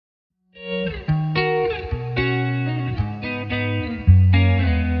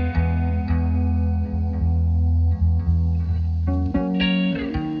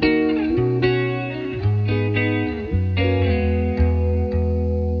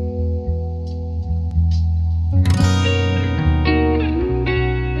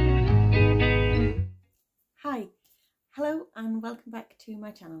to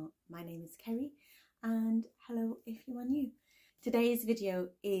my channel. My name is Kerry and hello if you are new. Today's video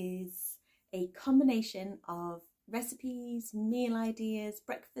is a combination of recipes, meal ideas,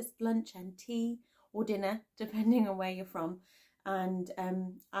 breakfast, lunch and tea or dinner depending on where you're from. And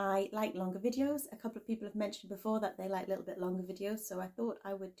I like longer videos. A couple of people have mentioned before that they like a little bit longer videos, so I thought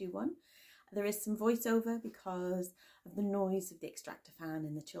I would do one. There is some voiceover because of the noise of the extractor fan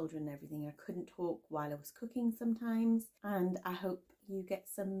and the children and everything. I couldn't talk while I was cooking sometimes, and I hope you get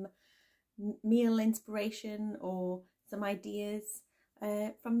some meal inspiration or some ideas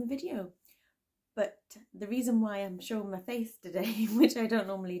from the video. But the reason why I'm showing my face today, which I don't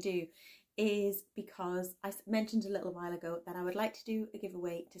normally do, is because I mentioned a little while ago that I would like to do a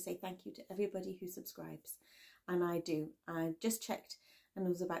giveaway to say thank you to everybody who subscribes, and I do. I just checked and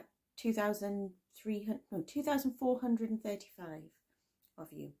there was about 2,435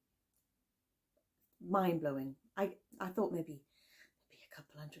 of you. Mind-blowing. I thought maybe a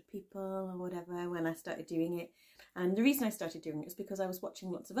couple hundred people or whatever when I started doing it. And the reason I started doing it is because I was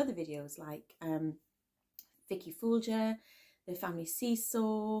watching lots of other videos like Vicky Fulger, The Family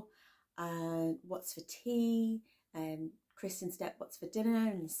Seesaw, What's for Tea, and Kristen Stepp, What's for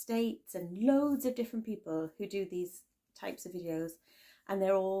Dinner in the States, and loads of different people who do these types of videos. And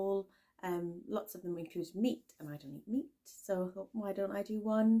they're all, lots of them include meat, and I don't eat meat, so I thought, why don't I do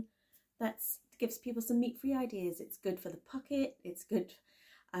one that gives people some meat-free ideas? It's good for the pocket, it's good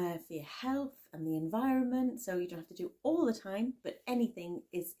for your health and the environment, so you don't have to do all the time, but anything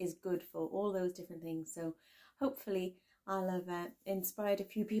is good for all those different things. So hopefully I'll have inspired a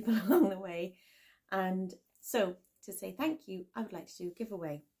few people along the way. And so to say thank you, I would like to do a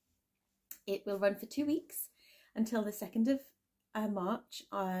giveaway. It will run for 2 weeks until the 2nd of March,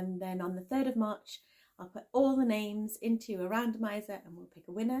 and then on the 3rd of March I'll put all the names into a randomizer and we'll pick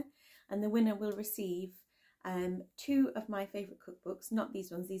a winner, and the winner will receive 2 of my favourite cookbooks. Not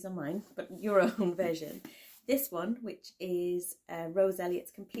these ones, these are mine, but your own version. This one, which is Rose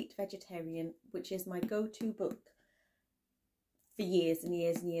Elliott's Complete Vegetarian, which is my go-to book for years and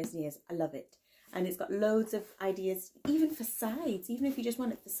years and years and years. I love it, and it's got loads of ideas, even for sides, even if you just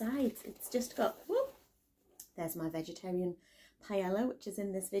want it for sides. It's just got, whoop, there's my vegetarian paella, which is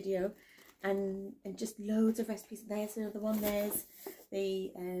in this video, and just loads of recipes. There's another one. There's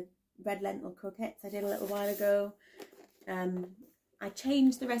the red lentil croquettes I did a little while ago. I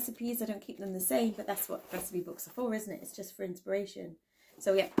changed the recipes, I don't keep them the same, but that's what recipe books are for, isn't it? It's just for inspiration.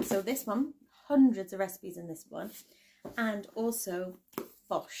 So yeah, so this one, hundreds of recipes in this one, and also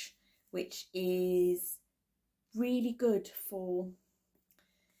Fosh, which is really good for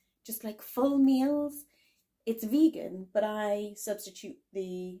just like full meals. It's vegan, but I substitute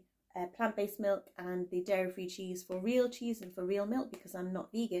the plant-based milk and the dairy-free cheese for real cheese and for real milk because I'm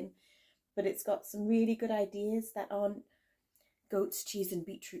not vegan. But it's got some really good ideas that aren't goat's cheese and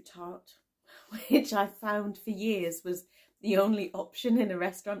beetroot tart, which I found for years was the only option in a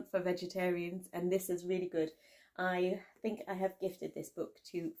restaurant for vegetarians, and this is really good. I think I have gifted this book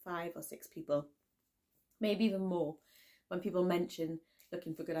to 5 or 6 people, maybe even more, when people mention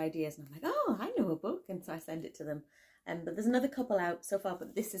looking for good ideas, and I'm like, oh, I know a book, and so I send it to them. But there's another couple out so far,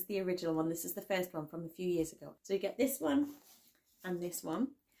 but this is the original one. This is the first one from a few years ago. So you get this one and this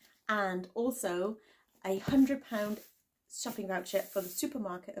one, and also a £100 shopping voucher for the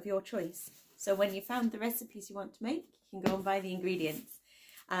supermarket of your choice. So when you found the recipes you want to make, you can go and buy the ingredients.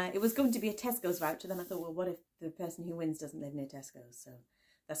 It was going to be a Tesco's voucher, then I thought, well, what if the person who wins doesn't live near Tesco's? So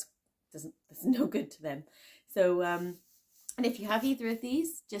that's no good to them. So and if you have either of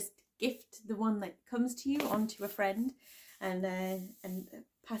these, just gift the one that comes to you onto a friend, and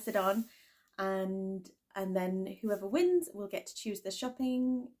pass it on, and then whoever wins will get to choose the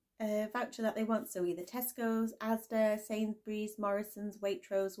shopping voucher that they want. So either Tesco's, Asda, Sainsbury's, Morrison's,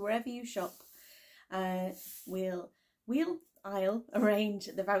 Waitrose, wherever you shop, I'll arrange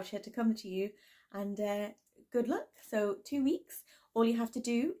the voucher to come to you, and good luck. So 2 weeks. All you have to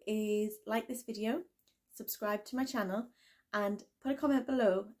do is like this video, subscribe to my channel, and put a comment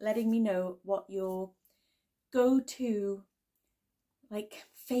below letting me know what your go-to like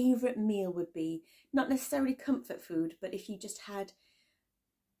favourite meal would be. Not necessarily comfort food, but if you just had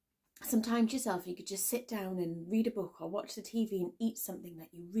some time to yourself, you could just sit down and read a book or watch the TV and eat something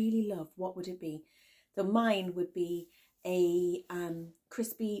that you really love, what would it be? So mine would be a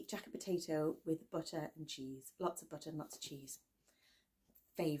crispy jacket potato with butter and cheese. Lots of butter and lots of cheese.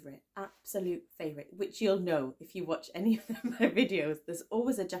 Favourite, absolute favourite, which you'll know if you watch any of my videos. There's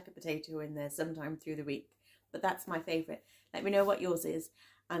always a jacket potato in there sometime through the week, but that's my favourite. Let me know what yours is,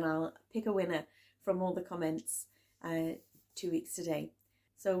 and I'll pick a winner from all the comments 2 weeks today.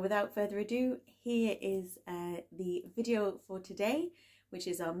 So without further ado, here is the video for today, which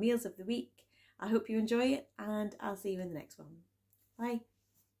is our meals of the week. I hope you enjoy it, and I'll see you in the next one. Bye.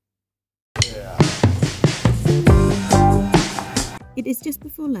 Yeah. It is just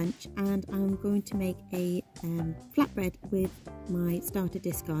before lunch and I'm going to make a flatbread with my starter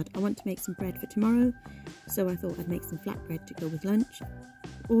discard. I want to make some bread for tomorrow, so I thought I'd make some flatbread to go with lunch.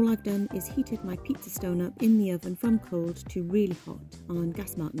 All I've done is heated my pizza stone up in the oven from cold to really hot on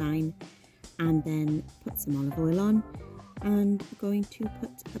gas mark 9, and then put some olive oil on, and I'm going to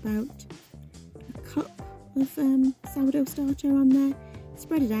put about a cup of sourdough starter on there,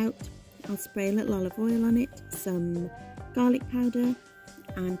 spread it out. I'll spray a little olive oil on it, some garlic powder,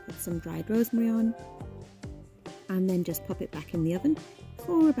 and put some dried rosemary on, and then just pop it back in the oven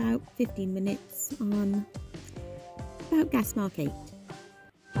for about 15 minutes on about gas mark 8.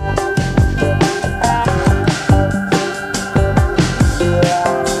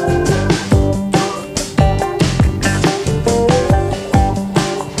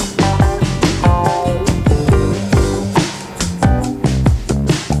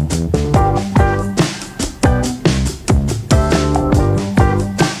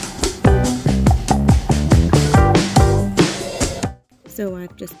 So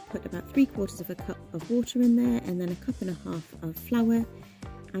I've just put about 3/4 of a cup of water in there, and then a cup and a half of flour,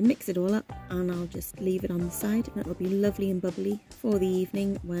 and mix it all up, and I'll just leave it on the side, and it'll be lovely and bubbly for the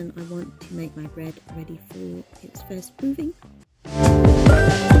evening when I want to make my bread ready for its first proving.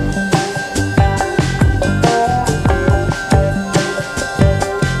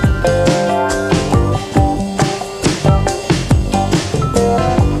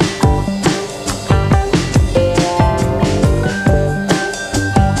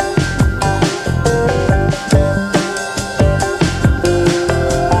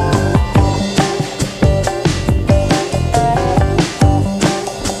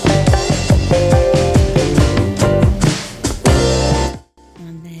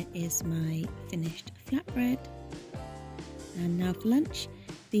 My finished flatbread. And now for lunch,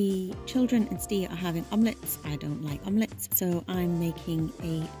 the children and Steve are having omelettes. I don't like omelettes, so I'm making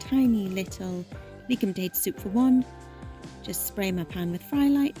a tiny little leek and potato soup for one. Just spray my pan with fry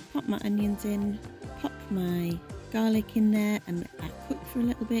light, pop my onions in, pop my garlic in there and let that cook for a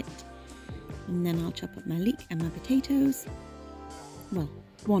little bit, and then I'll chop up my leek and my potatoes, well,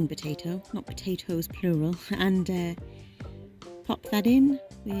 one potato, not potatoes plural, and pop that in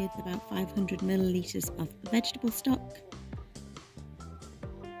with about 500 millilitres of vegetable stock,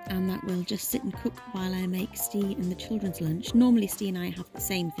 and that will just sit and cook while I make Steve and the children's lunch. Normally Steve and I have the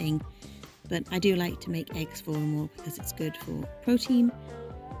same thing, but I do like to make eggs for them all because it's good for protein,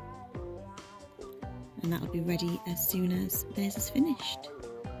 and that'll be ready as soon as theirs is finished.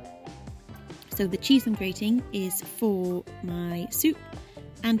 So the cheese I'm grating is for my soup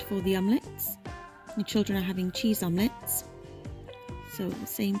and for the omelettes. The children are having cheese omelettes, so the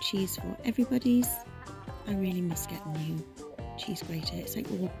same cheese for everybody's. I really must get a new cheese grater. It's like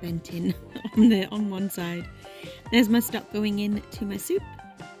all bent in on one side. There's my stock going in to my soup,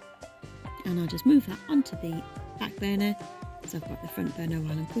 and I'll just move that onto the back burner, so I've got the front burner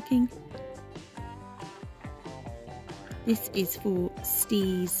while I'm cooking. This is for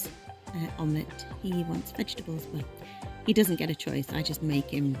Steve's omelette. He wants vegetables, but he doesn't get a choice. I just make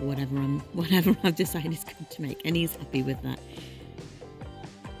him whatever I've decided is good to make, and he's happy with that.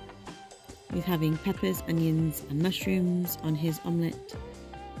 He's having peppers, onions and mushrooms on his omelette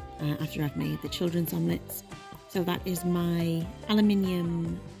after I've made the children's omelettes. So that is my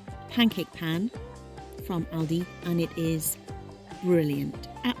aluminium pancake pan from Aldi, and it is brilliant,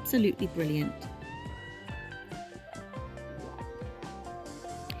 absolutely brilliant.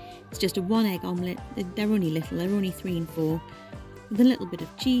 It's just a 1 egg omelette. They're only little, they're only 3 and 4, with a little bit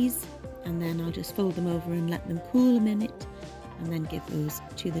of cheese, and then I'll just fold them over and let them cool a minute, and then give those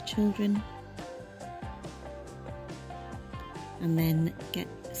to the children. And then get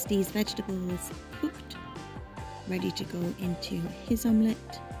Steve's vegetables cooked, ready to go into his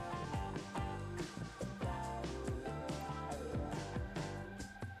omelette.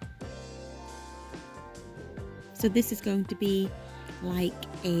 So this is going to be like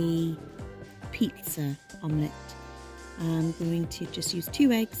a pizza omelette. I'm going to just use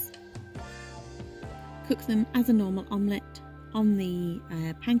 2 eggs, cook them as a normal omelette on the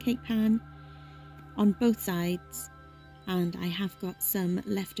pancake pan on both sides. And I have got some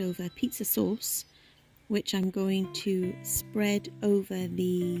leftover pizza sauce, which I'm going to spread over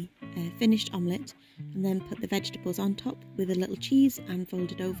the finished omelette, and then put the vegetables on top with a little cheese and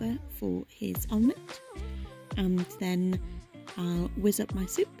fold it over for his omelette. And then I'll whiz up my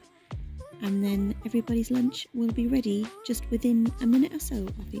soup and then everybody's lunch will be ready just within a minute or so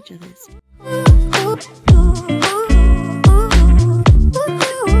of each other's.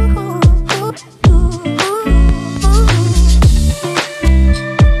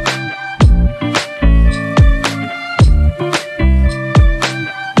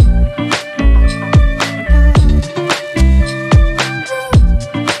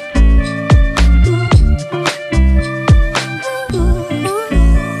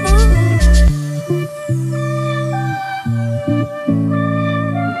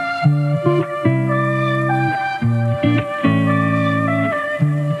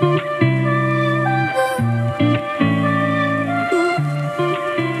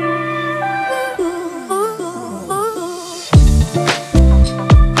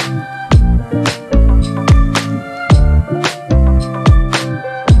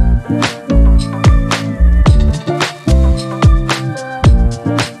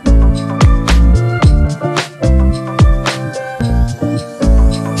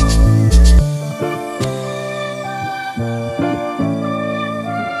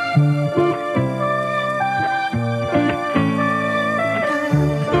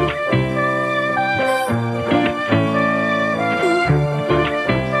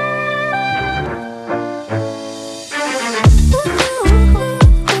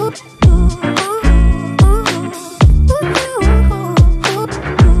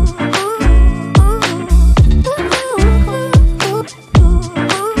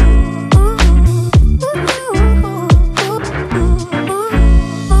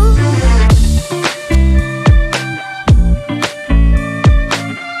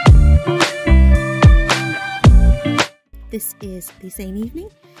 This is the same evening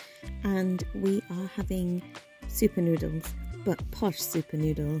and we are having super noodles, but posh super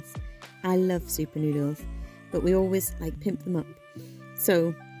noodles. I love super noodles, but we always like pimp them up.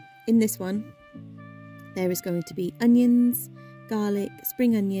 So in this one, there is going to be onions, garlic,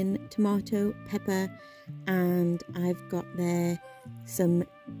 spring onion, tomato, pepper, and I've got there some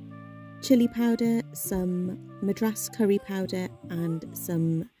chili powder, some Madras curry powder, and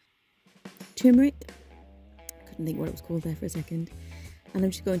some turmeric. Couldn't think what it was called there for a second. And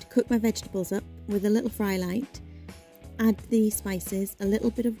I'm just going to cook my vegetables up with a little fry light, add the spices, a little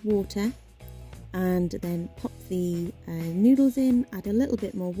bit of water, and then pop the noodles in, add a little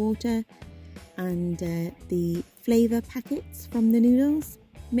bit more water, and the flavour packets from the noodles,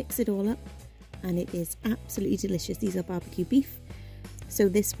 mix it all up, and it is absolutely delicious. These are barbecue beef, so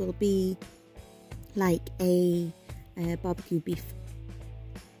this will be like a barbecue beef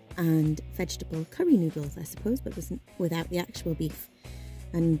and vegetable curry noodles, I suppose, but without the actual beef.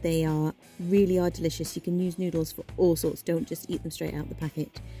 And they really are delicious. You can use noodles for all sorts, don't just eat them straight out the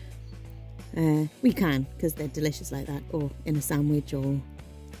packet. We can, because they're delicious like that, or in a sandwich or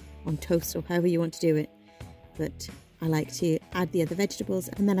on toast, or however you want to do it. But I like to add the other vegetables,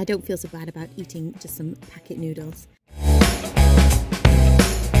 and then I don't feel so bad about eating just some packet noodles.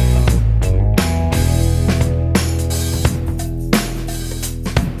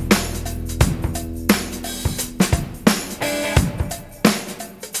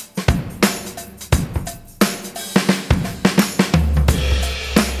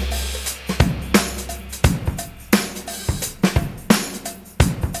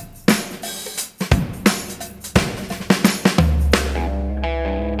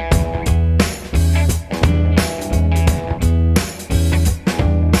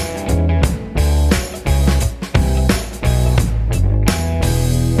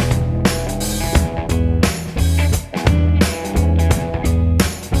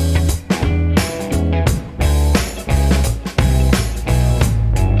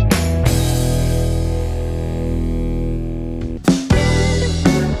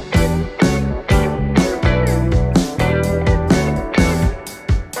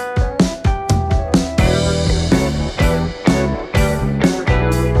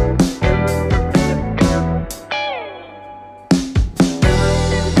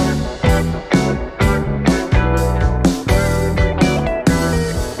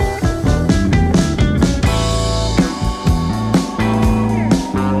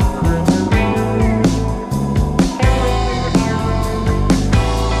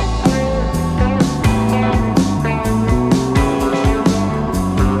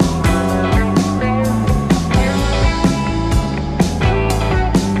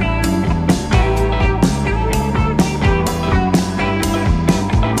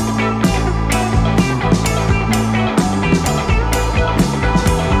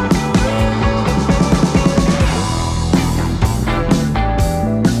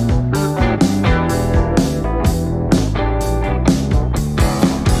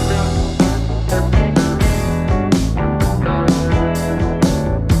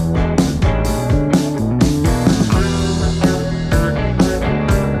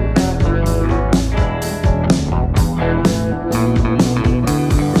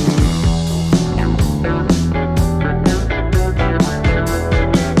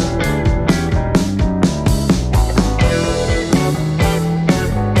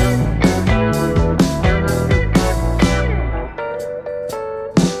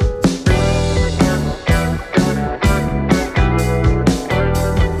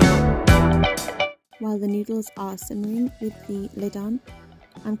 vegetables are simmering with the lid on,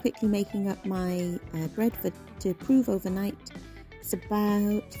 I'm quickly making up my bread to prove overnight. It's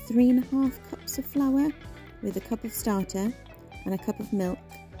about 3.5 cups of flour with a cup of starter and a cup of milk,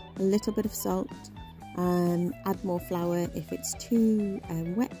 a little bit of salt. Add more flour if it's too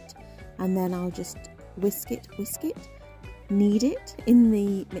wet, and then I'll just whisk it, knead it in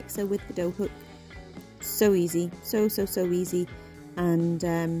the mixer with the dough hook. So easy, so easy,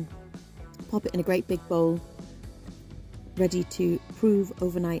 and pop it in a great big bowl, ready to prove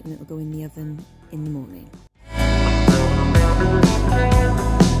overnight, and it'll go in the oven in the morning.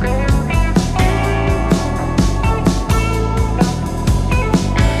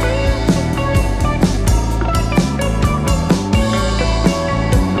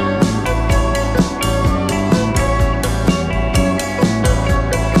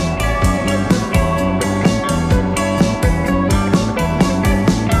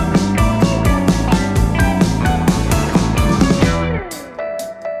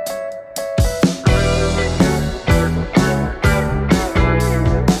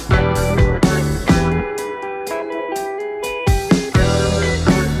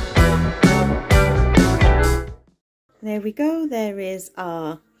 There we go, there is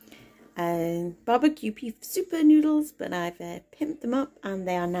our barbecue beef super noodles, but I've pimped them up and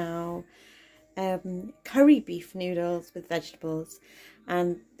they are now curry beef noodles with vegetables,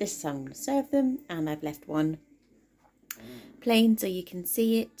 and this is how I'm going to serve them. And I've left one plain so you can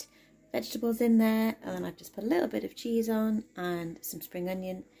see it, vegetables in there, and then I've just put a little bit of cheese on and some spring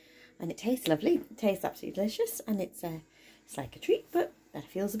onion, and it tastes lovely. It tastes absolutely delicious, and it's like a treat, but that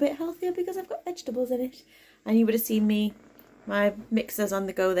feels a bit healthier because I've got vegetables in it. And you would have seen me, my mixer's on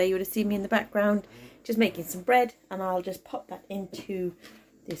the go there, you would have seen me in the background just making some bread, and I'll just pop that into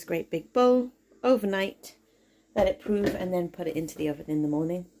this great big bowl overnight, let it prove, and then put it into the oven in the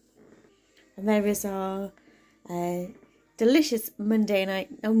morning. And there is our delicious Monday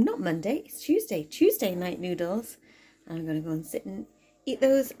night, no, not Monday, it's Tuesday night noodles. And I'm going to go and sit and eat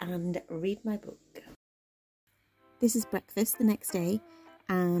those and read my book. This is breakfast the next day,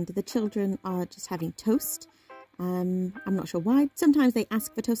 and the children are just having toast. I'm not sure why. Sometimes they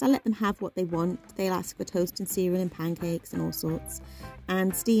ask for toast. I let them have what they want. They'll ask for toast and cereal and pancakes and all sorts.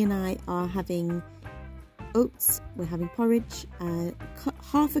 And Steve and I are having oats. We're having porridge,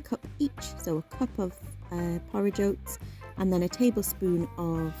 half a cup each. So a cup of porridge oats, and then a tablespoon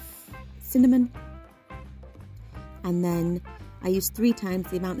of cinnamon. And then I use 3 times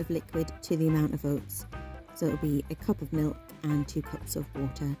the amount of liquid to the amount of oats. So it'll be a cup of milk and 2 cups of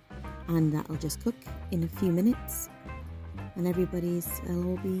water, and that'll just cook in a few minutes, and everybody's will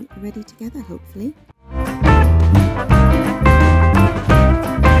all be ready together, hopefully.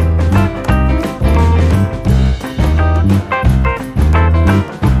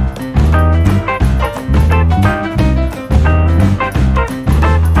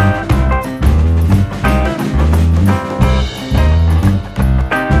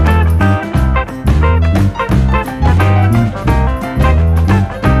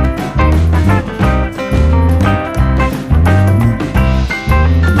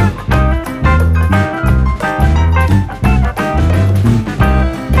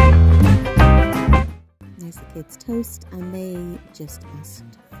 Toast, and they just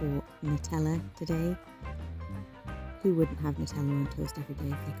asked for Nutella today. Who wouldn't have Nutella on toast every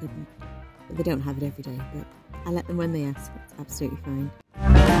day if they couldn't? But they don't have it every day, but I let them when they ask. It's absolutely fine.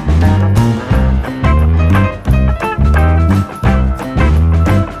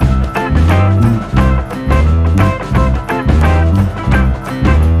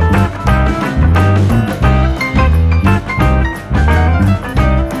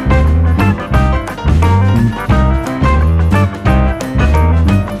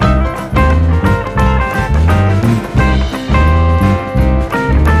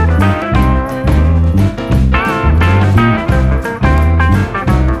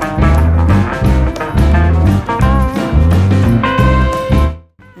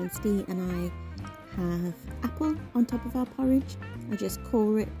 And I have apple on top of our porridge. I just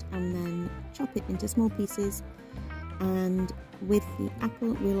core it and then chop it into small pieces, and with the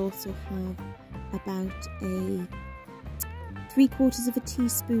apple we'll also have about a 3/4 of a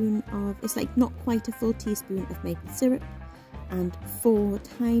teaspoon of, it's like not quite a full teaspoon of maple syrup, and 4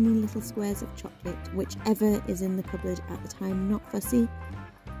 tiny little squares of chocolate, whichever is in the cupboard at the time, not fussy.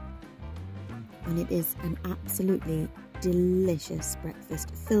 And it is an absolutely delicious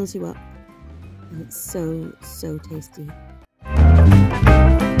breakfast. It fills you up, and it's so tasty.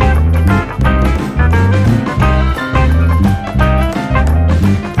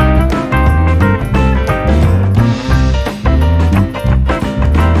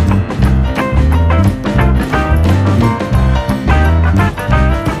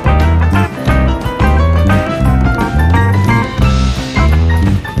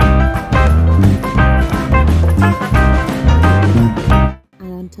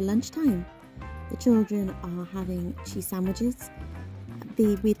 lunchtime. The children are having cheese sandwiches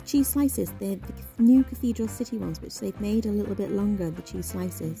with cheese slices. They're the new Cathedral City ones, which they've made a little bit longer, the cheese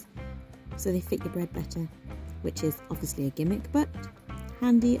slices, so they fit your bread better, which is obviously a gimmick, but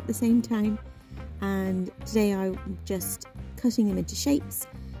handy at the same time. And today I'm just cutting them into shapes.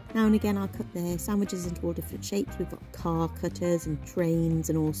 Now and again I'll cut their sandwiches into all different shapes. We've got car cutters and trains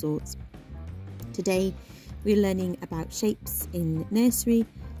and all sorts. Today we're learning about shapes in nursery.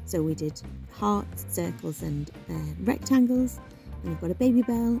 So we did hearts, circles and rectangles. And we've got a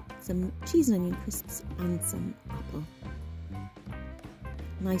Babybel, some cheese and onion crisps and some apple.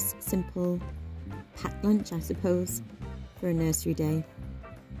 Nice, simple, packed lunch, I suppose, for a nursery day.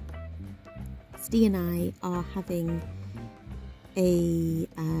 Steve and I are having a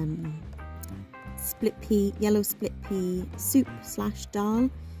yellow split pea soup / dal,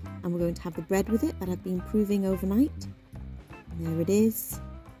 and we're going to have the bread with it that I've been proving overnight. And there it is.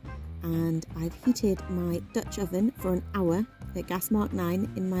 And I've heated my Dutch oven for an hour at gas mark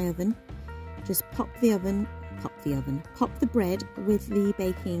 9 in my oven. Just pop the bread with the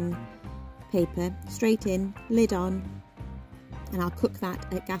baking paper straight in, lid on, and I'll cook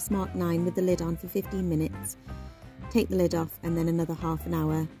that at gas mark 9 with the lid on for 15 minutes. Take the lid off and then another half an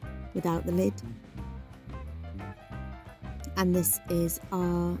hour without the lid. And this is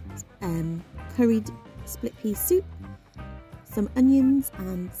our curried split pea soup, some onions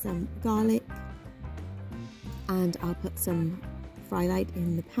and some garlic, and I'll put some fry light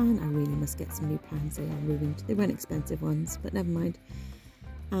in the pan. I really must get some new pans. They are ruined. They weren't expensive ones, but never mind.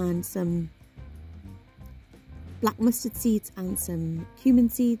 And some black mustard seeds and some cumin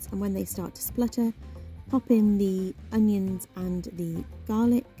seeds, and when they start to splutter, pop in the onions and the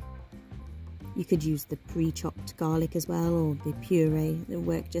garlic. You could use the pre-chopped garlic as well, or the puree. It'll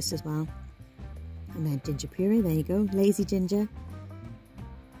work just as well. And then ginger puree, there you go, lazy ginger.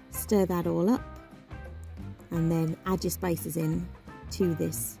 Stir that all up, and then add your spices in to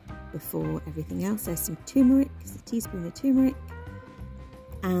this before everything else. There's some turmeric, a teaspoon of turmeric,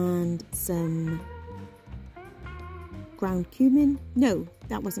 and some ground cumin. No,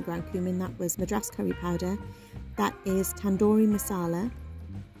 that wasn't ground cumin, that was Madras curry powder. That is tandoori masala,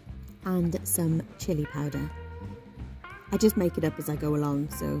 and some chili powder. I just make it up as I go along,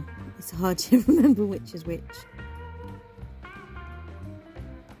 so it's hard to remember which is which.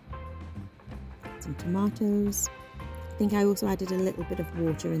 Some tomatoes. I think I also added a little bit of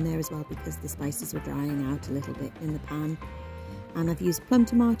water in there as well because the spices were drying out a little bit in the pan. And I've used plum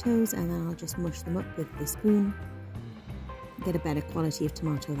tomatoes, and then I'll just mush them up with the spoon. Get a better quality of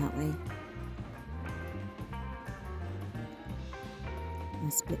tomato that way.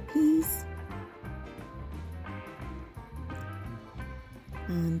 And split peas.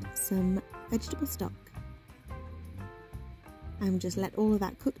 And some vegetable stock. And just let all of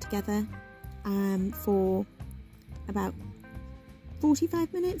that cook together for about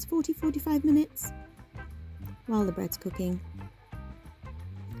 45 minutes while the bread's cooking.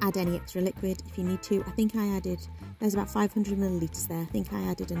 Add any extra liquid if you need to. I think I added, there's about 500 millilitres there. I think I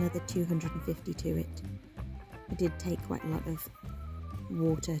added another 250 to it. I did take quite a lot of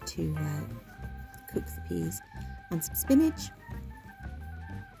water to cook the peas. And some spinach.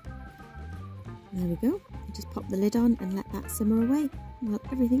 There we go. Just pop the lid on and let that simmer away while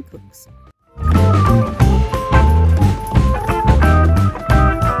everything cooks.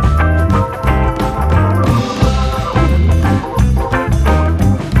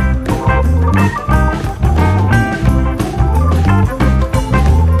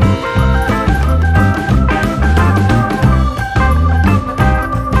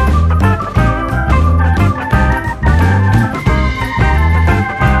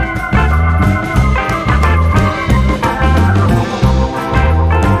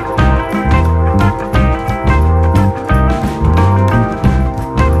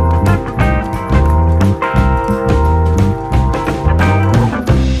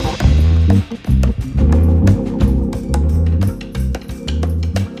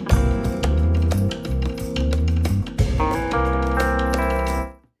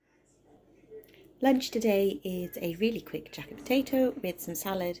 Lunch today is a really quick jacket potato with some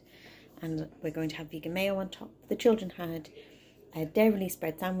salad, and we're going to have vegan mayo on top. The children had dairy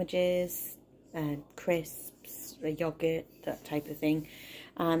spread sandwiches, crisps, yogurt, that type of thing.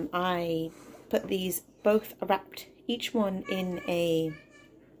 I put these both wrapped, each one in a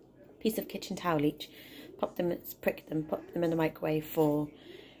piece of kitchen towel each, pop them, prick them, pop them in the microwave for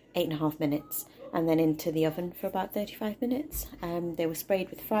 8.5 minutes. And then into the oven for about 35 minutes. They were sprayed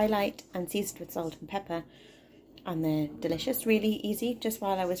with fry light and seasoned with salt and pepper, and they're delicious, really easy, just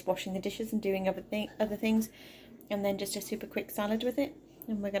while I was washing the dishes and doing other things, and then just a super quick salad with it.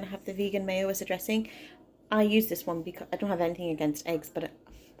 And we're going to have the vegan mayo as a dressing. I use this one because I don't have anything against eggs, but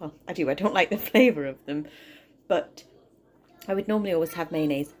well, I do. I don't like the flavour of them, but I would normally always have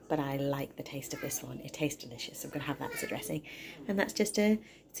mayonnaise, but I like the taste of this one. It tastes delicious, so I'm going to have that as a dressing. And that's just a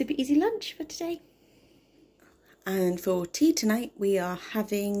super easy lunch for today. And for tea tonight, we are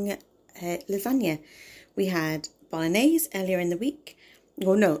having lasagna. We had bolognese earlier in the week.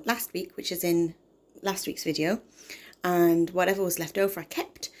 Well, no, last week, which is in last week's video. And whatever was left over, I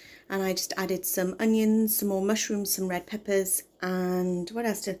kept. And I just added some onions, some more mushrooms, some red peppers, and what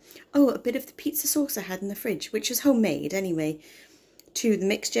else? Oh, a bit of the pizza sauce I had in the fridge, which was homemade anyway, to the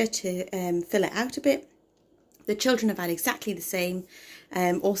mixture to fill it out a bit. The children have had exactly the same,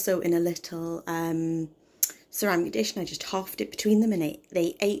 also in a little ceramic dish, and I just halved it between them, and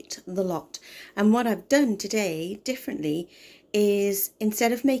they ate the lot. And what I've done today differently is,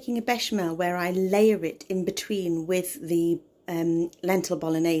 instead of making a bechamel where I layer it in between with the lentil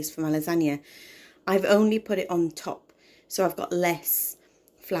bolognese for my lasagna, I've only put it on top, so I've got less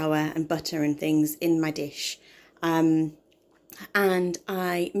flour and butter and things in my dish. And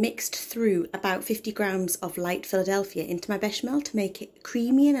I mixed through about 50 grams of light Philadelphia into my bechamel to make it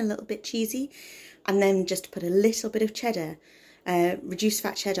creamy and a little bit cheesy, and then just put a little bit of cheddar, reduced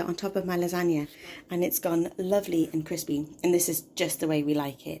fat cheddar, on top of my lasagna, and it's gone lovely and crispy. And this is just the way we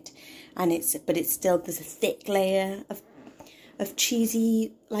like it. And but it's still, there's a thick layer of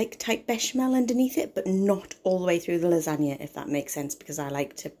cheesy like type bechamel underneath it, but not all the way through the lasagna, if that makes sense, because I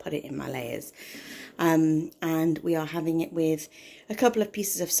like to put it in my layers. And we are having it with a couple of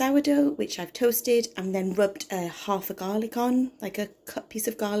pieces of sourdough, which I've toasted and then rubbed half a garlic on, like a cut piece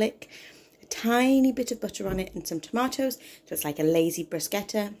of garlic, a tiny bit of butter on it, and some tomatoes, so it's like a lazy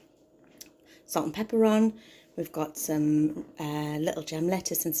bruschetta. Salt and pepper on. We've got some little gem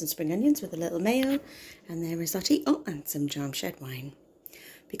lettuce and some spring onions with a little mayo, and their risotto. Oh, and some jam shed wine,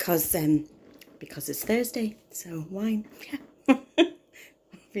 because it's Thursday, so wine. Yeah,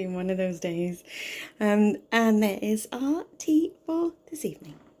 been one of those days. And there is our tea for this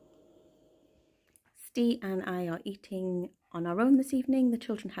evening. Steve and I are eating on our own this evening. The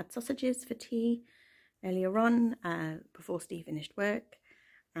children had sausages for tea earlier on, before Steve finished work,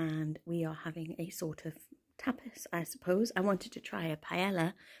 and we are having a sort of tapas, I suppose. I wanted to try a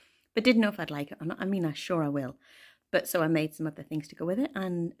paella, but didn't know if I'd like it or not. I mean, I'm sure I will. But so I made some other things to go with it,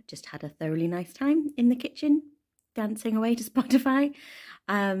 and just had a thoroughly nice time in the kitchen, dancing away to Spotify.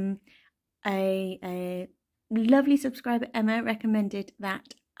 A lovely subscriber, Emma, recommended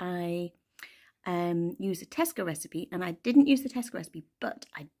that I use a Tesco recipe, and I didn't use the Tesco recipe, but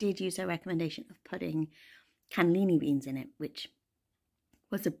I did use her recommendation of putting cannellini beans in it, which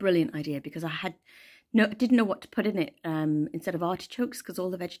was a brilliant idea, because I didn't know what to put in it instead of artichokes, because all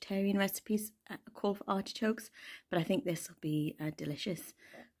the vegetarian recipes call for artichokes, but I think this will be delicious.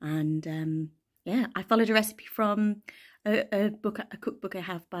 And yeah, I followed a recipe from a cookbook I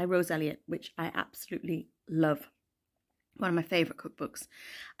have by Rose Elliott, which I absolutely love. One of my favourite cookbooks,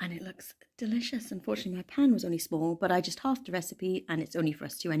 and it looks delicious. Unfortunately, my pan was only small, but I just halved the recipe, and it's only for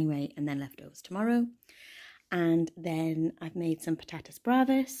us two anyway, and then leftovers tomorrow. And then I've made some patatas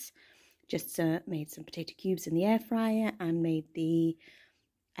bravas, just made some potato cubes in the air fryer, and made the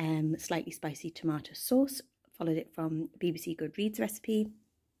slightly spicy tomato sauce, followed it from BBC Goodreads recipe.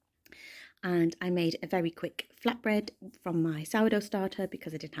 And I made a very quick flatbread from my sourdough starter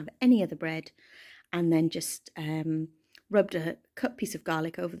because I didn't have any other bread, and then just rubbed a cut piece of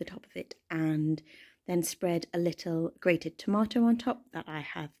garlic over the top of it, and then spread a little grated tomato on top that I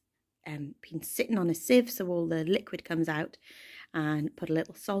have been sitting on a sieve so all the liquid comes out, and put a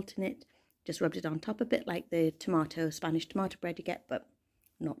little salt in it. Just rubbed it on top a bit like the Spanish tomato bread you get, but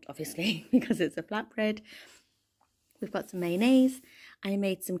not obviously because it's a flatbread. We've got some mayonnaise. I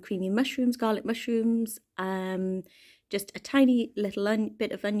made some creamy mushrooms, garlic mushrooms, just a tiny little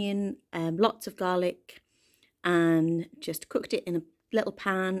bit of onion, lots of garlic, and just cooked it in a little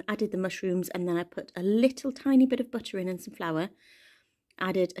pan, added the mushrooms, and then I put a little tiny bit of butter in and some flour,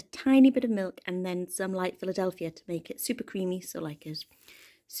 added a tiny bit of milk, and then some light Philadelphia to make it super creamy, so like a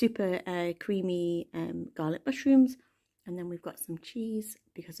super creamy garlic mushrooms. And then we've got some cheese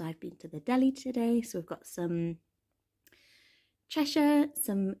because I've been to the deli today, so we've got some Cheshire,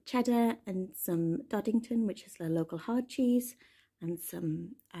 some cheddar, and some Doddington, which is the local hard cheese, and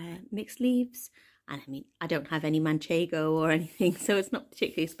some mixed leaves. And I mean, I don't have any manchego or anything, so it's not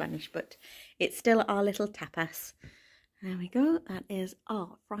particularly Spanish, but it's still our little tapas. There we go, that is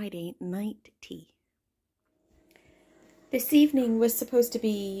our Friday night tea. This evening was supposed to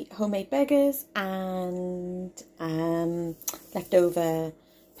be homemade burgers and leftover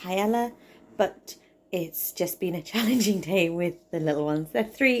paella, but it's just been a challenging day with the little ones. They're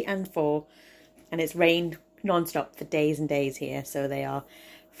 3 and 4, and it's rained non-stop for days and days here, so they are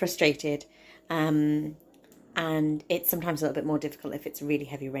frustrated. And it's sometimes a little bit more difficult if it's really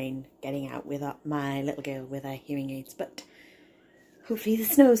heavy rain getting out with my little girl with her hearing aids. But hopefully the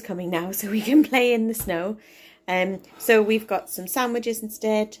snow's coming now so we can play in the snow. So we've got some sandwiches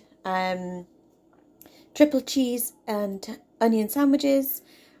instead. Triple cheese and onion sandwiches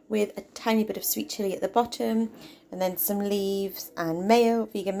with a tiny bit of sweet chilli at the bottom, and then some leaves and mayo,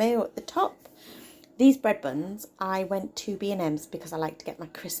 vegan mayo at the top. These bread buns, I went to B&M's because I like to get my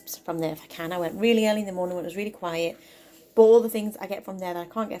crisps from there if I can. I went really early in the morning when it was really quiet, bought all the things I get from there that I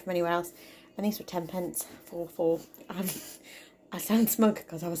can't get from anywhere else, and these were 10p for 4. I sound smug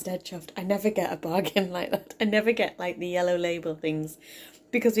because I was dead chuffed. I never get a bargain like that. I never get like the yellow label things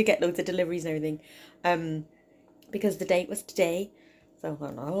because we get loads of deliveries and everything. Because the date was today. So I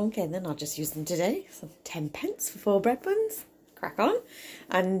thought, oh, okay, then I'll just use them today. So 10p for 4 bread buns. Crack on.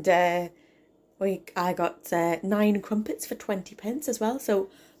 And I got 9 crumpets for 20p as well. So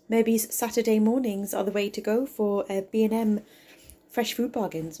maybe Saturday mornings are the way to go for B&M fresh food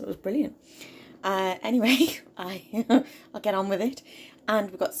bargains. It was brilliant. Anyway, I'll get on with it.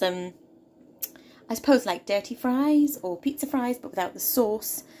 And we've got some, I suppose, like dirty fries or pizza fries, but without the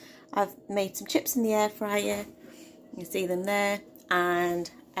sauce. I've made some chips in the air fryer. You see them there. And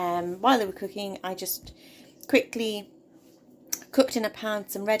while they were cooking, I just quickly cooked in a pan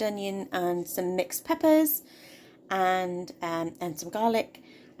some red onion and some mixed peppers and some garlic.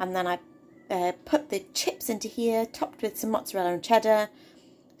 And then I put the chips into here, topped with some mozzarella and cheddar,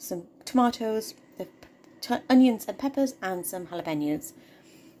 some tomatoes, the onions and peppers, and some jalapenos.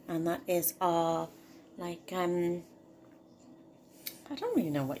 And that is our, like, I don't really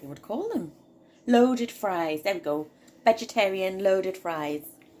know what you would call them. Loaded fries. There we go. Vegetarian loaded fries.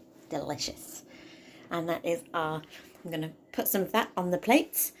 Delicious. And that is our, I'm going to put some of that on the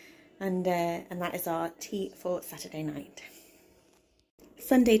plates. And that is our tea for Saturday night.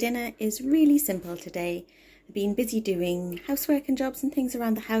 Sunday dinner is really simple today. I've been busy doing housework and jobs and things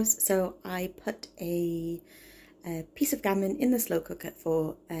around the house, so I put a piece of gammon in the slow cooker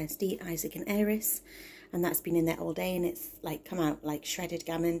for Steve, Isaac and Eris, and that's been in there all day, and it's like come out like shredded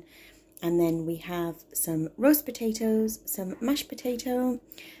gammon. And then we have some roast potatoes, some mashed potato.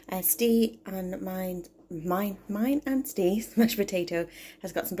 Steve and mine and Steve's mashed potato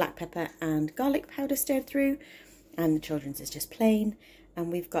has got some black pepper and garlic powder stirred through, and the children's is just plain. And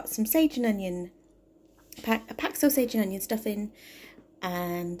we've got some sage and onion, a Paxo sage and onion stuffing,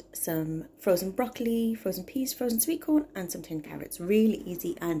 and some frozen broccoli, frozen peas, frozen sweet corn, and some tinned carrots. Really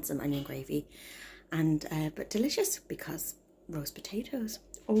easy, and some onion gravy, and but delicious because roast potatoes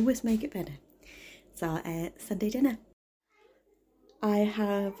always make it better. So Sunday dinner. I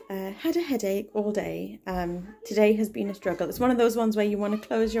have had a headache all day. Today has been a struggle. It's one of those ones where you want to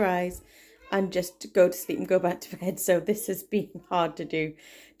close your eyes and just go to sleep and go back to bed. So this has been hard to do,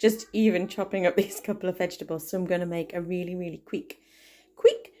 just even chopping up these couple of vegetables. So I'm going to make a really, really quick,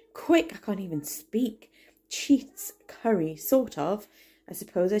 I can't even speak, cheese curry, sort of, I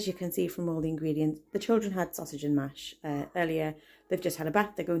suppose, as you can see from all the ingredients. The children had sausage and mash earlier. They've just had a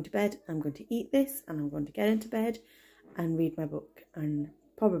bath, they're going to bed. I'm going to eat this and I'm going to get into bed and read my book and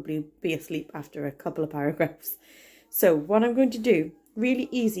probably be asleep after a couple of paragraphs. So what I'm going to do, really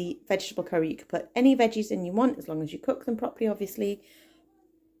easy vegetable curry. You can put any veggies in you want as long as you cook them properly, obviously.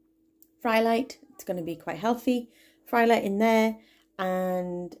 Fry light, it's going to be quite healthy. Fry light in there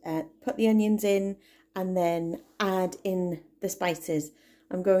and put the onions in and then add in the spices.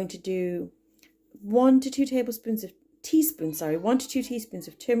 I'm going to do 1 to 2 teaspoons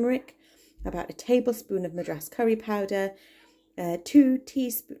of turmeric, about a tablespoon of Madras curry powder,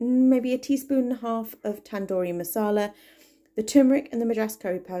 maybe a teaspoon and a half of tandoori masala. The turmeric and the Madras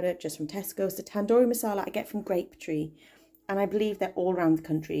curry powder just from Tesco's. The tandoori masala I get from Grape Tree, and I believe they're all around the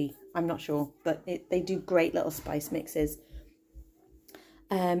country. I'm not sure, but they do great little spice mixes.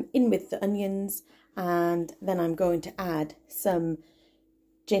 In with the onions, and then I'm going to add some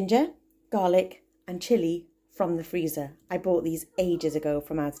ginger, garlic and chilli from the freezer. I bought these ages ago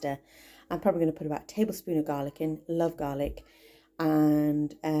from Asda. I'm probably going to put about a tablespoon of garlic in. Love garlic.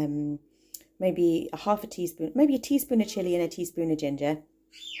 And maybe a teaspoon of chilli and a teaspoon of ginger.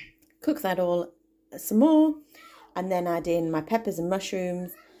 Cook that all some more, and then add in my peppers and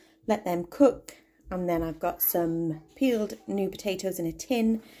mushrooms. Let them cook, and then I've got some peeled new potatoes in a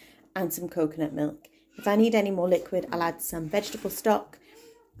tin and some coconut milk. If I need any more liquid, I'll add some vegetable stock,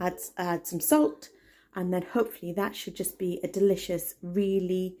 add some salt, and then hopefully that should just be a delicious,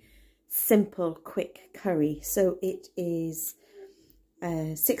 really simple, quick curry. So it is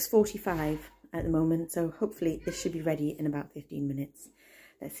 6:45 at the moment, so hopefully this should be ready in about 15 minutes.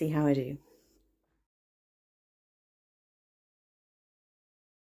 Let's see how I do.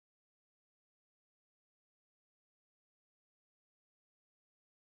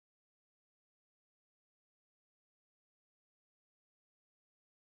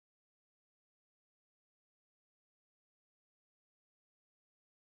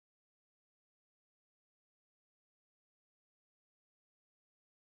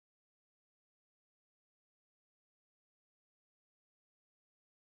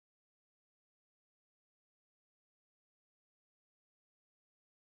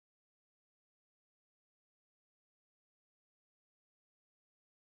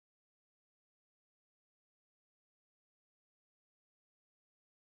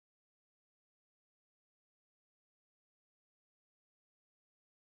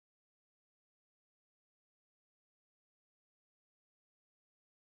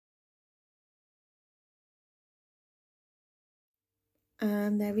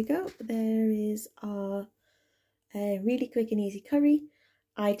 And there we go. There is our really quick and easy curry.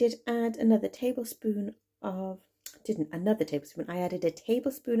 I did add another tablespoon of, I added a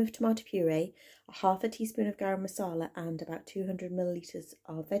tablespoon of tomato puree, a half a teaspoon of garam masala, and about 200 millilitres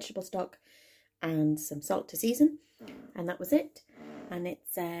of vegetable stock and some salt to season. And that was it. And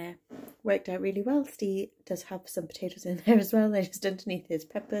it's worked out really well. Steve does have some potatoes in there as well. They're just underneath his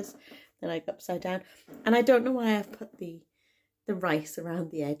peppers. They're like upside down. And I don't know why I've put the rice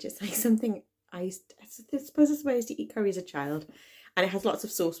around the edge. It's like something I suppose it's the way I used to eat curry as a child, and it has lots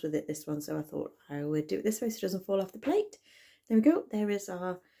of sauce with it, this one, so I thought I would do it this way so it doesn't fall off the plate. There we go. There is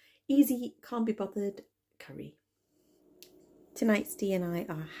our easy, can't be bothered curry. Tonight Steve and I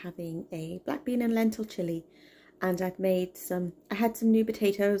are having a black bean and lentil chilli, and I had some new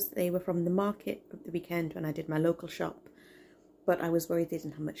potatoes. They were from the market of the weekend when I did my local shop, but I was worried they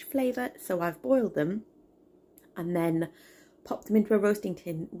didn't have much flavour, so I've boiled them and then popped them into a roasting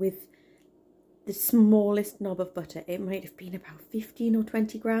tin with the smallest knob of butter. It might have been about 15 or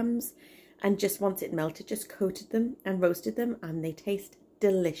 20 grams, and just once it melted, just coated them and roasted them, and they taste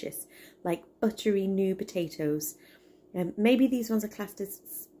delicious, like buttery new potatoes. Maybe these ones are classed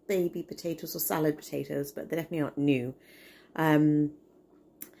as baby potatoes or salad potatoes, but they're definitely not new. And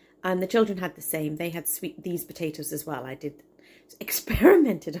the children had the same. They had these potatoes as well. I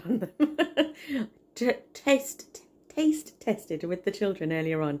experimented on them. Taste tested with the children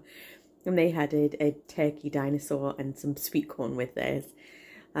earlier on, and they had a turkey dinosaur and some sweet corn with theirs,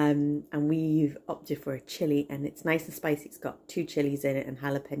 and we've opted for a chili, and it's nice and spicy. It's got 2 chilies in it and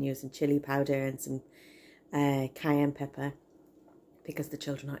jalapenos and chili powder and some cayenne pepper because the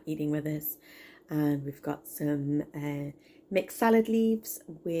children aren't eating with us. And we've got some mixed salad leaves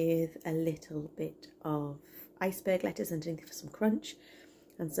with a little bit of iceberg lettuce underneath for some crunch,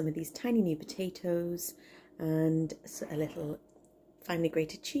 and some of these tiny new potatoes, and a little finely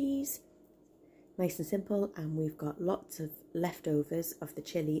grated cheese. Nice and simple. And we've got lots of leftovers of the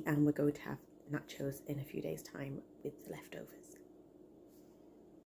chili, and we're going to have nachos in a few days' time with the leftovers.